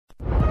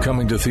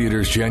Coming to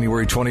theaters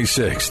January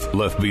 26th,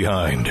 Left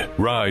Behind,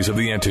 Rise of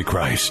the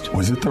Antichrist.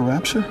 Was it the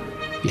rapture?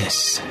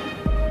 Yes.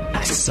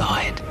 I saw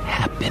it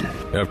happen.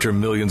 After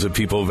millions of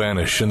people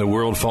vanish and the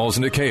world falls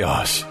into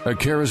chaos, a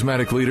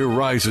charismatic leader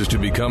rises to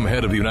become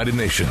head of the United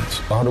Nations.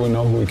 How do we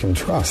know who we can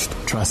trust?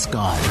 Trust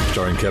God.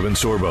 Starring Kevin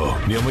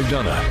Sorbo, Neil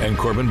McDonough, and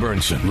Corbin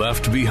Burnson.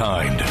 Left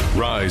Behind,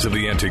 Rise of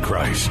the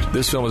Antichrist.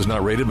 This film is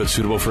not rated but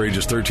suitable for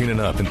ages 13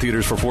 and up in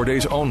theaters for 4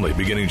 days only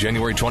beginning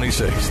January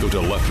 26th. Go to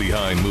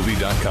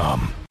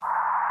leftbehindmovie.com.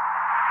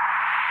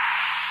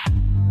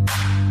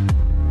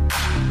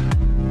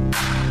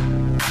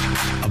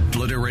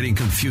 Obliterating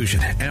confusion,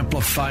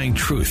 amplifying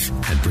truth,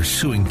 and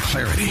pursuing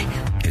clarity.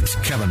 It's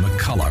Kevin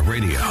McCullough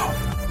Radio.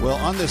 Well,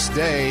 on this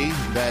day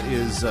that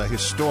is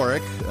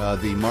historic,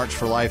 the March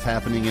for Life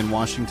happening in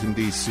Washington,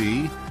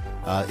 D.C.,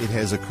 it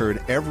has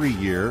occurred every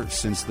year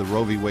since the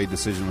Roe v. Wade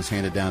decision was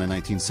handed down in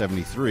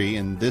 1973,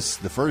 and this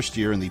the first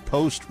year in the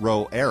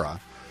post-Roe era.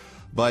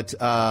 But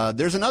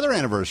there's another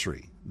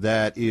anniversary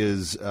that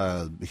is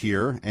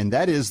here, and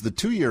that is the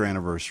 2-year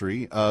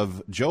anniversary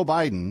of Joe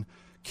Biden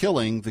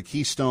killing the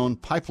Keystone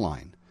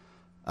Pipeline.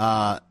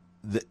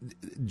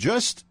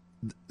 Just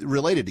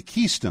related to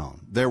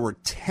Keystone, there were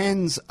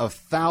tens of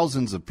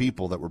thousands of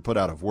people that were put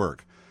out of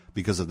work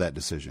because of that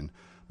decision.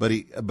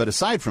 But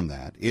aside from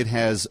that, it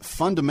has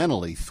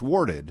fundamentally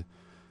thwarted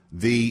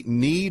the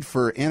need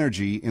for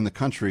energy in the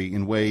country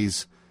in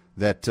ways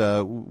that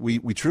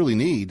we truly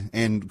need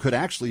and could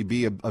actually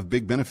be of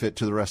big benefit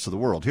to the rest of the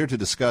world. Here to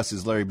discuss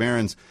is Larry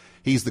Behrens.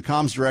 He's the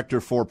comms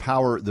director for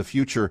Power the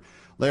Future.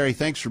 Larry,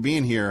 thanks for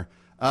being here.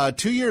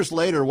 2 years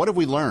later, what have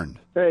we learned?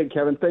 Hey,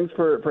 Kevin, thanks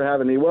for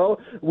having me. Well,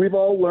 we've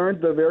all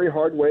learned the very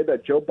hard way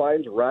that Joe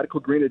Biden's radical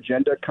green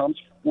agenda comes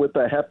with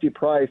a hefty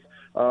price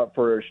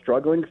for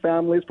struggling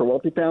families, for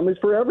wealthy families,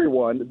 for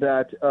everyone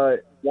that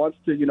wants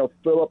to,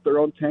 fill up their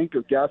own tank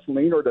of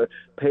gasoline or to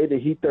pay to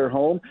heat their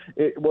home.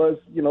 It was,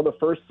 the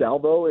first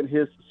salvo in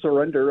his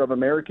surrender of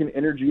American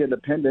energy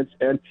independence.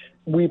 And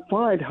we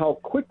find how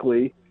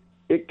quickly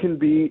it can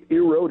be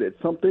eroded.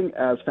 Something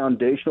as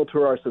foundational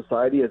to our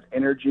society as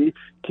energy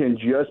can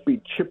just be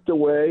chipped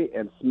away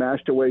and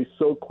smashed away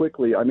so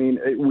quickly. I mean,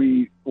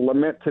 we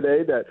lament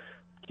today that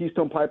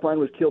Keystone Pipeline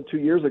was killed 2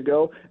 years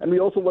ago, and we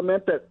also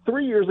lament that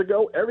 3 years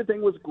ago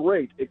everything was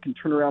great. It can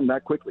turn around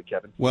that quickly,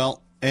 Kevin.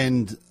 Well,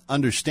 and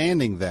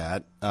understanding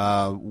that,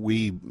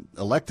 we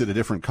elected a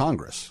different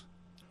Congress,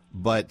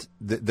 but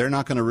they're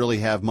not going to really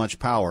have much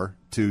power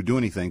to do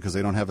anything because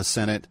they don't have a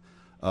Senate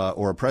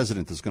or a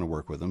president that's going to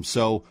work with them.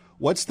 So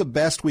what's the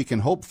best we can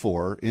hope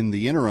for in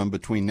the interim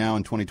between now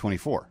and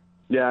 2024?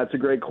 Yeah, it's a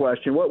great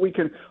question. What we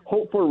can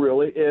hope for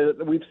really is,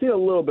 we've seen a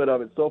little bit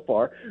of it so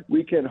far,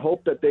 we can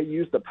hope that they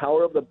use the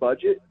power of the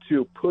budget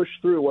to push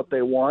through what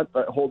they want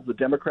that holds the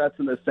Democrats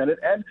in the Senate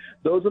and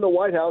those in the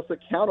White House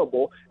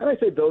accountable. And I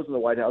say those in the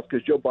White House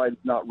because Joe Biden's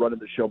not running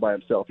the show by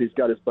himself. He's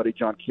got his buddy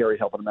John Kerry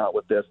helping him out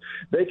with this.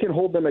 They can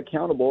hold them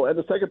accountable. And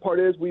the second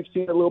part is we've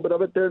seen a little bit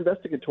of it, their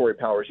investigatory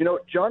powers.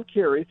 John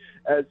Kerry,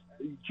 as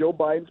Joe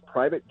Biden's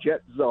private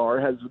jet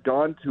czar, has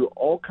gone to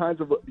all kinds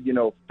of,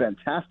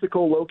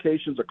 fantastical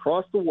locations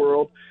across the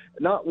world.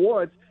 Not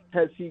once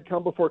has he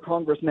come before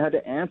Congress and had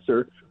to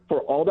answer for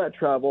all that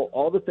travel,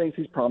 all the things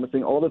he's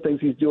promising, all the things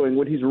he's doing,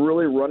 when he's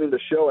really running the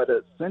show at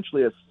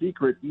essentially a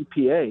secret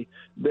EPA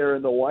there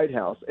in the White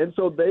House. And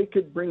so they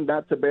could bring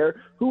that to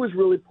bear. Who is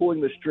really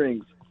pulling the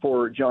strings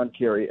for John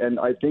Kerry? And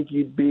I think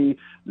you'd be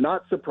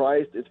not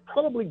surprised. It's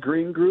probably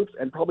green groups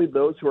and probably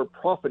those who are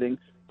profiting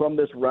from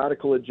this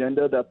radical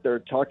agenda that they're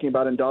talking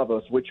about in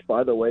Davos, which,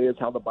 by the way, is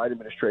how the Biden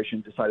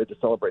administration decided to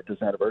celebrate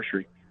this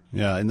anniversary.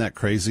 Yeah, isn't that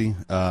crazy?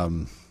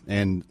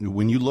 And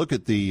when you look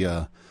at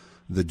the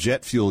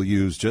jet fuel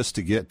used just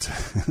to get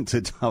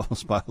to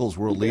Davos by those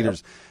world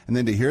leaders, and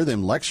then to hear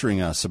them lecturing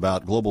us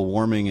about global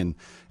warming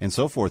and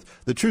so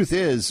forth, the truth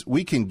is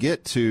we can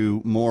get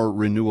to more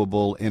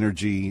renewable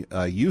energy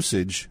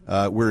usage.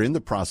 We're in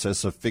the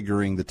process of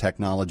figuring the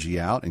technology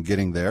out and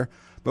getting there,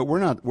 but we're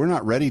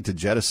not ready to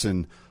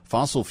jettison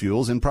fossil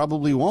fuels and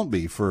probably won't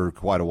be for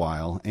quite a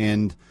while.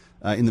 And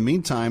in the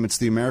meantime, it's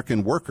the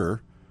American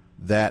worker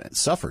that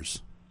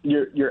suffers.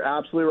 You're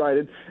absolutely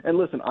right. And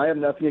listen, I have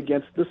nothing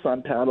against the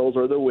sun panels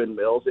or the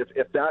windmills.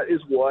 If that is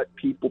what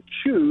people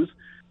choose,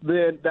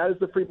 then that is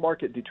the free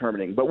market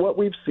determining. But what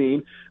we've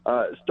seen,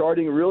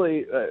 starting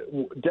really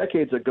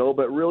decades ago,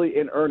 but really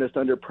in earnest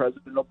under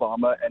President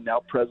Obama and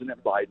now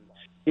President Biden,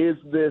 is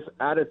this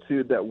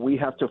attitude that we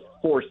have to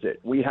force it.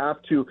 We have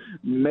to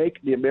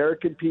make the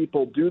American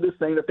people do this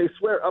thing that they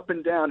swear up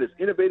and down is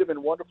innovative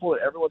and wonderful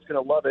and everyone's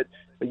going to love it,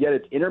 but yet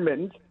it's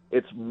intermittent.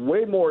 It's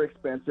way more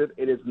expensive.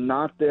 It is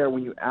not there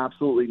when you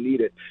absolutely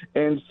need it.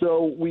 And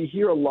so we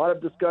hear a lot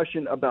of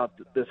discussion about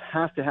this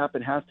has to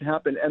happen,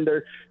 and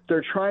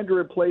they're trying to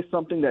replace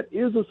something that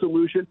is a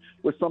solution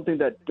with something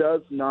that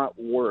does not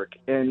work.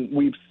 And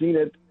we've seen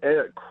it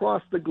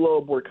across the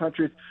globe where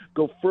countries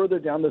go further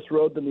down this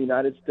road than the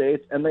United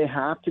States, and they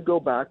have to go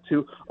back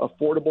to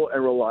affordable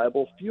and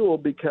reliable fuel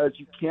because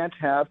you can't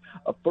have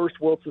a first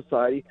world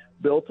society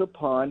built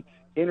upon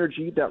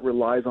energy that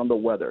relies on the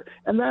weather.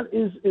 And that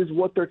is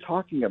what they're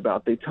talking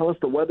about. They tell us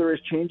the weather is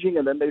changing,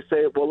 and then they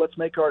say, well, let's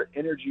make our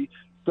energy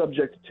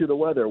subject to the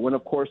weather, when,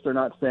 of course, they're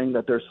not saying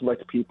that they're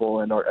select people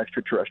and are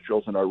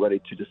extraterrestrials and are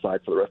ready to decide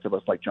for the rest of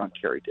us like John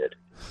Kerry did.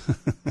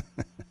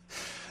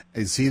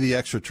 Is he the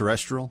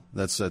extraterrestrial?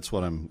 That's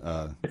what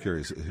I'm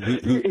curious.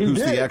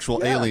 Who's the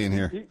actual alien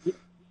here?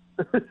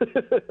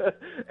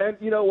 And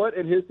you know what?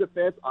 In his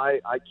defense, I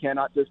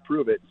cannot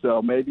disprove it.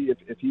 So maybe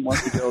if he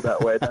wants to go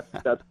that way,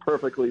 that's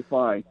perfectly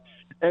fine.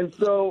 And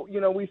so,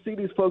 we see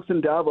these folks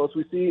in Davos.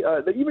 We see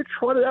they even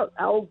trotted out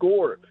Al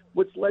Gore,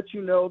 which lets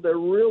you know they're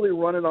really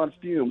running on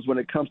fumes when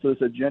it comes to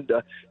this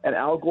agenda. And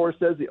Al Gore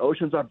says the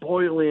oceans are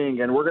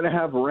boiling and we're going to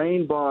have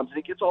rain bombs. And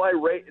he gets all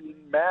irate and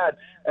mad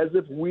as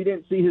if we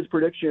didn't see his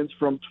predictions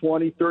from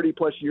 20, 30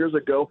 plus years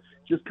ago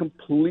just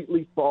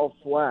completely fall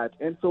flat.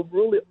 And so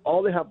really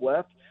all they have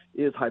left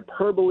is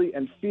hyperbole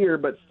and fear,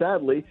 but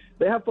sadly,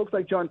 they have folks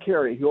like John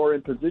Kerry who are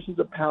in positions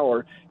of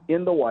power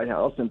in the White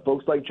House and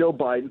folks like Joe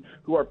Biden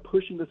who are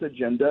pushing this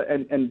agenda.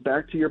 And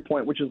back to your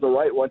point, which is the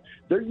right one,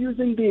 they're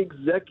using the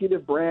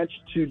executive branch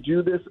to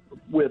do this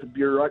with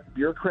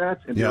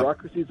bureaucrats and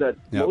bureaucracies that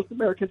most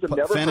Americans have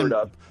never heard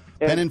of.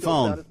 Pen and so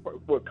phone. That is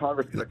what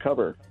Congress is going to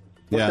cover.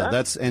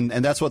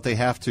 That's what they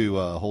have to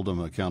hold them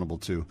accountable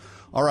to.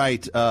 All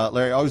right,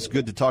 Larry, always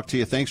good to talk to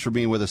you. Thanks for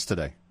being with us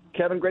today.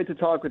 Kevin, great to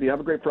talk with you.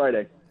 Have a great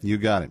Friday. You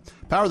got it.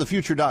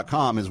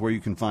 PowerTheFuture.com is where you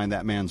can find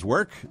that man's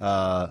work.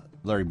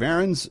 Larry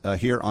Behrens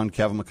here on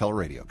Kevin McCullough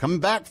Radio. Coming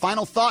back,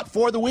 final thought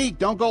for the week.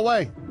 Don't go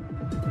away.